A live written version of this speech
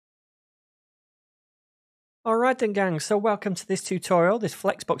Alright then gang, so welcome to this tutorial, this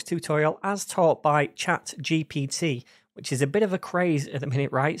Flexbox tutorial as taught by ChatGPT, which is a bit of a craze at the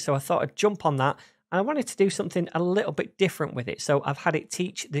minute, right? So I thought I'd jump on that and I wanted to do something a little bit different with it. So I've had it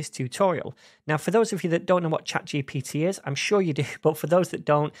teach this tutorial. Now for those of you that don't know what ChatGPT is, I'm sure you do, but for those that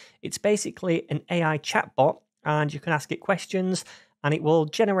don't, it's basically an AI chatbot and you can ask it questions and it will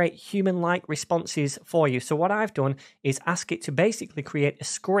generate human-like responses for you. So what I've done is ask it to basically create a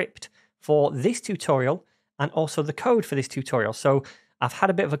script for this tutorial and also the code for this tutorial. So I've had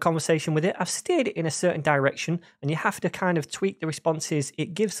a bit of a conversation with it. I've steered it in a certain direction and you have to kind of tweak the responses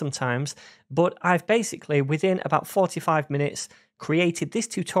it gives sometimes. But I've basically, within about 45 minutes, created this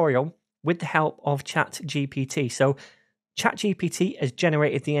tutorial with the help of ChatGPT. So ChatGPT has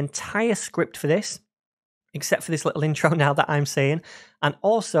generated the entire script for this, except for this little intro now that I'm saying. And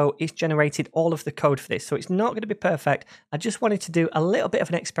also it's generated all of the code for this. So it's not going to be perfect. I just wanted to do a little bit of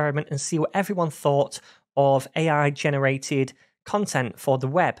an experiment and see what everyone thought of AI generated content for the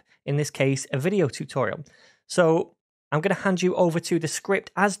web, in this case, a video tutorial. So I'm going to hand you over to the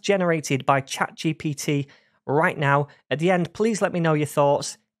script as generated by ChatGPT right now. At the end, please let me know your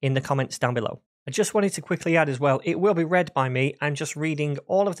thoughts in the comments down below. I just wanted to quickly add as well, it will be read by me. I'm just reading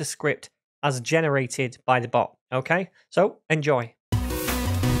all of the script as generated by the bot. Okay, so enjoy.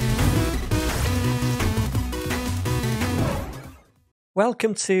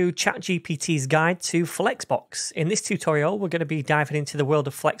 Welcome to ChatGPT's guide to Flexbox. In this tutorial, we're going to be diving into the world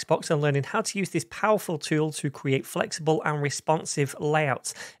of Flexbox and learning how to use this powerful tool to create flexible and responsive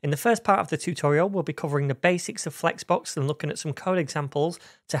layouts. In the first part of the tutorial, we'll be covering the basics of Flexbox and looking at some code examples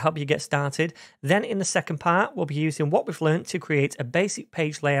to help you get started. Then in the second part, we'll be using what we've learned to create a basic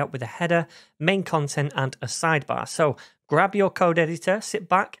page layout with a header, main content, and a sidebar. So grab your code editor, sit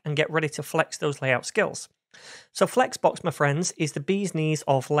back, and get ready to flex those layout skills. So Flexbox, my friends, is the bee's knees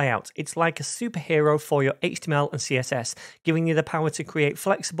of layout. It's like a superhero for your HTML and CSS, giving you the power to create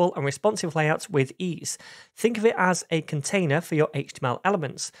flexible and responsive layouts with ease. Think of it as a container for your HTML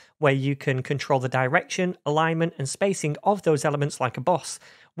elements, where you can control the direction, alignment, and spacing of those elements like a boss.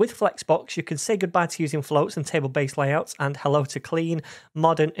 With Flexbox, you can say goodbye to using floats and table-based layouts and hello to clean,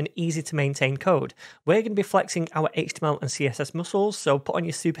 modern, and easy to maintain code. We're going to be flexing our HTML and CSS muscles, so put on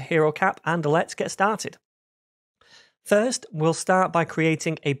your superhero cap and let's get started. First, we'll start by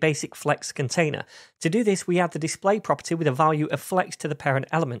creating a basic flex container. To do this, we add the display property with a value of flex to the parent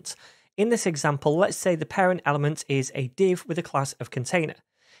element. In this example, let's say the parent element is a div with a class of container.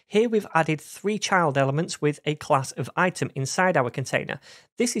 Here we've added 3 child elements with a class of item inside our container.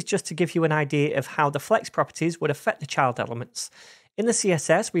 This is just to give you an idea of how the flex properties would affect the child elements. In the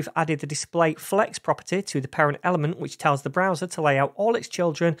CSS, we've added the display flex property to the parent element, which tells the browser to lay out all its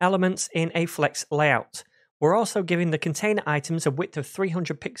children elements in a flex layout. We're also giving the container items a width of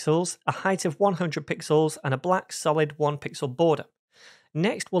 300 pixels, a height of 100 pixels, and a black solid 1 pixel border.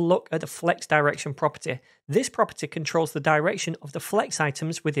 Next, we'll look at the flex direction property. This property controls the direction of the flex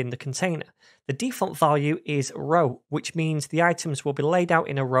items within the container. The default value is row, which means the items will be laid out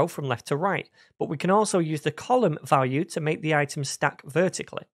in a row from left to right, but we can also use the column value to make the items stack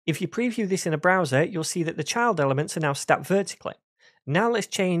vertically. If you preview this in a browser, you'll see that the child elements are now stacked vertically. Now let's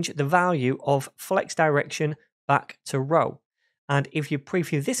change the value of flex direction back to row. And if you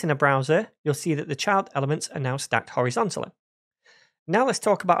preview this in a browser, you'll see that the child elements are now stacked horizontally. Now let's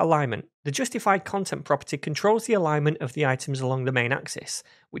talk about alignment. The justified content property controls the alignment of the items along the main axis,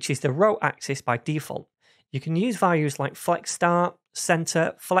 which is the row axis by default. You can use values like flex start,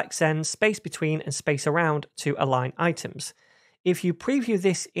 center, flex end, space between, and space around to align items. If you preview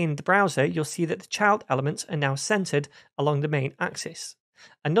this in the browser, you'll see that the child elements are now centered along the main axis.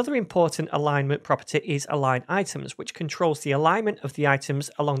 Another important alignment property is align items, which controls the alignment of the items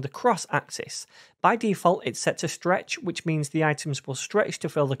along the cross axis. By default, it's set to stretch, which means the items will stretch to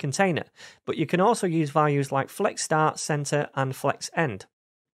fill the container, but you can also use values like flex start, center, and flex end.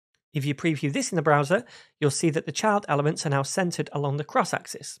 If you preview this in the browser, you'll see that the child elements are now centered along the cross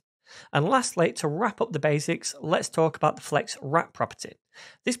axis. And lastly, to wrap up the basics, let's talk about the flex wrap property.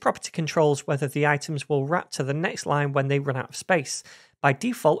 This property controls whether the items will wrap to the next line when they run out of space. By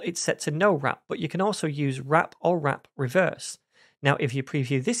default, it's set to no wrap, but you can also use wrap or wrap reverse. Now, if you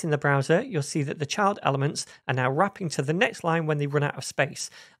preview this in the browser, you'll see that the child elements are now wrapping to the next line when they run out of space,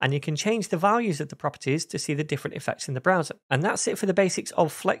 and you can change the values of the properties to see the different effects in the browser. And that's it for the basics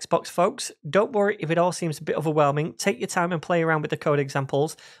of Flexbox, folks. Don't worry if it all seems a bit overwhelming. Take your time and play around with the code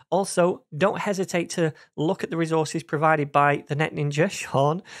examples. Also, don't hesitate to look at the resources provided by the Net Ninja,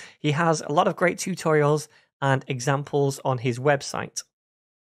 Sean. He has a lot of great tutorials and examples on his website.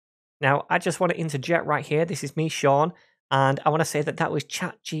 Now, I just want to interject right here. This is me, Sean. And I want to say that that was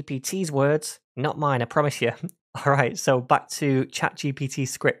ChatGPT's words, not mine, I promise you. All right, so back to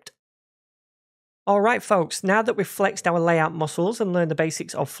ChatGPT's script. All right, folks, now that we've flexed our layout muscles and learned the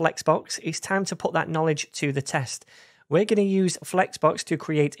basics of Flexbox, it's time to put that knowledge to the test. We're going to use Flexbox to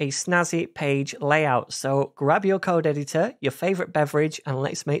create a snazzy page layout. So grab your code editor, your favorite beverage, and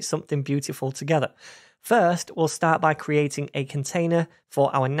let's make something beautiful together. First, we'll start by creating a container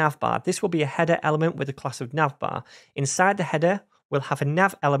for our navbar. This will be a header element with a class of navbar. Inside the header, we'll have a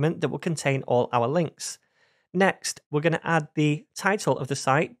nav element that will contain all our links. Next, we're going to add the title of the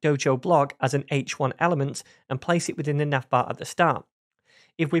site, Dojo Blog, as an H1 element and place it within the navbar at the start.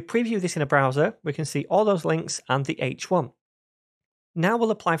 If we preview this in a browser, we can see all those links and the H1. Now we'll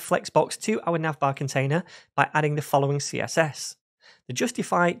apply Flexbox to our navbar container by adding the following CSS. The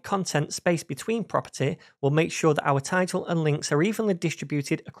justify content space between property will make sure that our title and links are evenly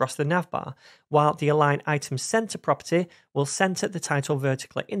distributed across the navbar, while the align item center property will center the title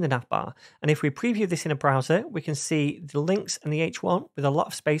vertically in the navbar. And if we preview this in a browser, we can see the links and the H1 with a lot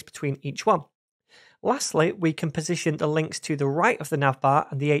of space between each one. Lastly, we can position the links to the right of the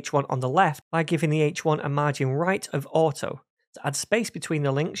navbar and the H1 on the left by giving the H1 a margin right of auto. To add space between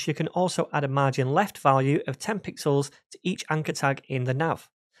the links, you can also add a margin left value of 10 pixels to each anchor tag in the nav.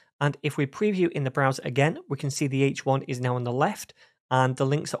 And if we preview in the browser again, we can see the H1 is now on the left and the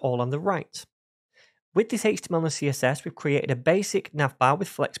links are all on the right. With this HTML and CSS, we've created a basic navbar with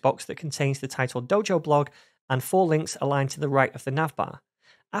Flexbox that contains the title Dojo Blog and 4 links aligned to the right of the navbar.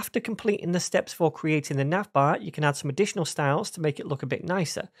 After completing the steps for creating the navbar, you can add some additional styles to make it look a bit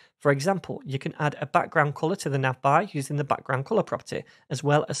nicer. For example, you can add a background color to the navbar using the background color property, as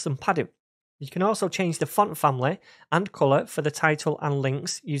well as some padding. You can also change the font family and color for the title and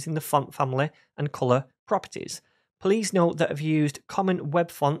links using the font family and color properties. Please note that I've used common web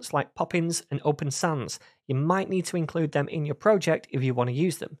fonts like Poppins and Open Sans. You might need to include them in your project if you want to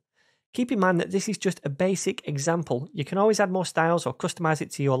use them. Keep in mind that this is just a basic example. You can always add more styles or customize it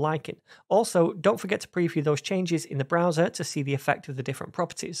to your liking. Also, don't forget to preview those changes in the browser to see the effect of the different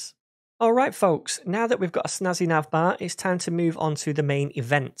properties. Alright folks, now that we've got a snazzy navbar, it's time to move on to the main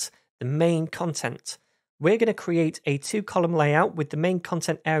event, the main content. We're going to create a 2-column layout with the main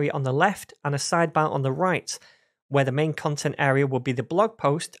content area on the left and a sidebar on the right, where the main content area will be the blog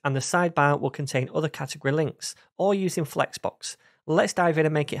post and the sidebar will contain other category links, all using Flexbox. Let's dive in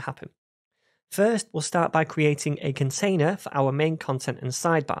and make it happen. First, we'll start by creating a container for our main content and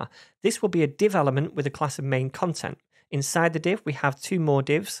sidebar. This will be a div element with a class of main content. Inside the div, we have 2 more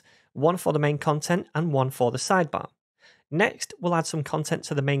divs, one for the main content and one for the sidebar. Next, we'll add some content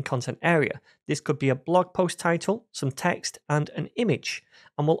to the main content area. This could be a blog post title, some text, and an image.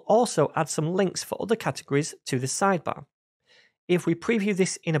 And we'll also add some links for other categories to the sidebar. If we preview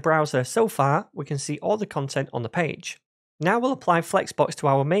this in a browser so far, we can see all the content on the page. Now we'll apply Flexbox to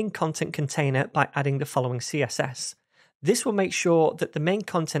our main content container by adding the following CSS. This will make sure that the main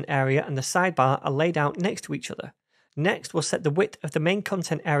content area and the sidebar are laid out next to each other. Next, we'll set the width of the main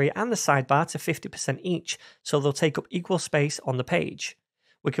content area and the sidebar to 50% each, so they'll take up equal space on the page.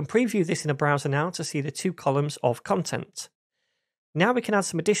 We can preview this in a browser now to see the 2 columns of content. Now we can add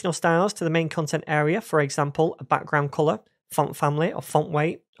some additional styles to the main content area, for example, a background color, font family or font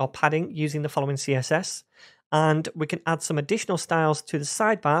weight, or padding using the following CSS. And we can add some additional styles to the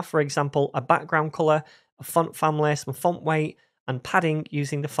sidebar, for example, a background color, a font family, some font weight, and padding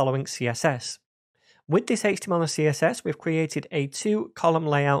using the following CSS. With this HTML and CSS, we've created a 2-column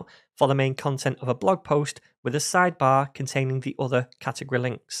layout for the main content of a blog post with a sidebar containing the other category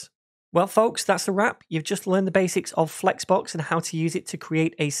links. Well, folks, that's a wrap. You've just learned the basics of Flexbox and how to use it to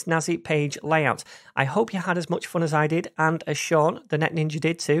create a snazzy page layout. I hope you had as much fun as I did, and as Sean, the Net Ninja,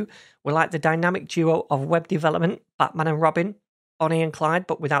 did too. We're like the dynamic duo of web development, Batman and Robin, Bonnie and Clyde,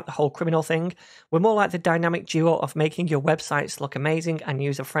 but without the whole criminal thing. We're more like the dynamic duo of making your websites look amazing and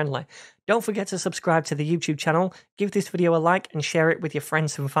user-friendly. Don't forget to subscribe to the YouTube channel, give this video a like and share it with your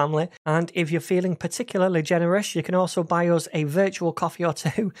friends and family. And if you're feeling particularly generous, you can also buy us a virtual coffee or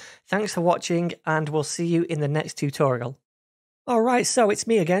 2. Thanks for watching, and we'll see you in the next tutorial. Alright, so it's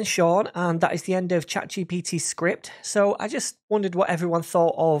me again, Sean, and that is the end of ChatGPT's script. So I just wondered what everyone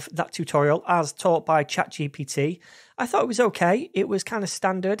thought of that tutorial as taught by ChatGPT. I thought it was okay. It was kind of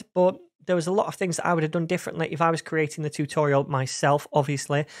standard, but there was a lot of things that I would have done differently if I was creating the tutorial myself,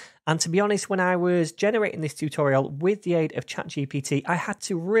 obviously. And to be honest, when I was generating this tutorial with the aid of ChatGPT, I had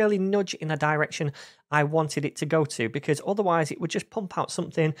to really nudge in the direction I wanted it to go to, because otherwise it would just pump out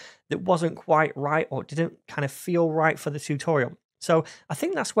something that wasn't quite right or didn't kind of feel right for the tutorial. So I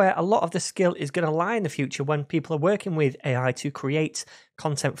think that's where a lot of the skill is going to lie in the future when people are working with AI to create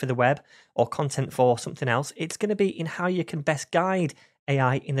content for the web or content for something else. It's going to be in how you can best guide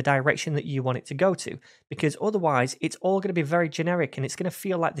AI in the direction that you want it to go to, because otherwise it's all going to be very generic and it's going to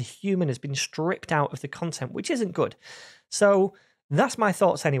feel like the human has been stripped out of the content, which isn't good. So that's my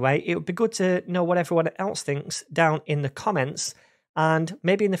thoughts anyway. It would be good to know what everyone else thinks down in the comments. And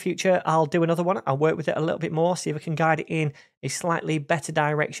maybe in the future, I'll do another one. I'll work with it a little bit more, see if I can guide it in a slightly better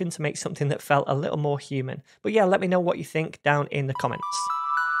direction to make something that felt a little more human. But yeah, let me know what you think down in the comments.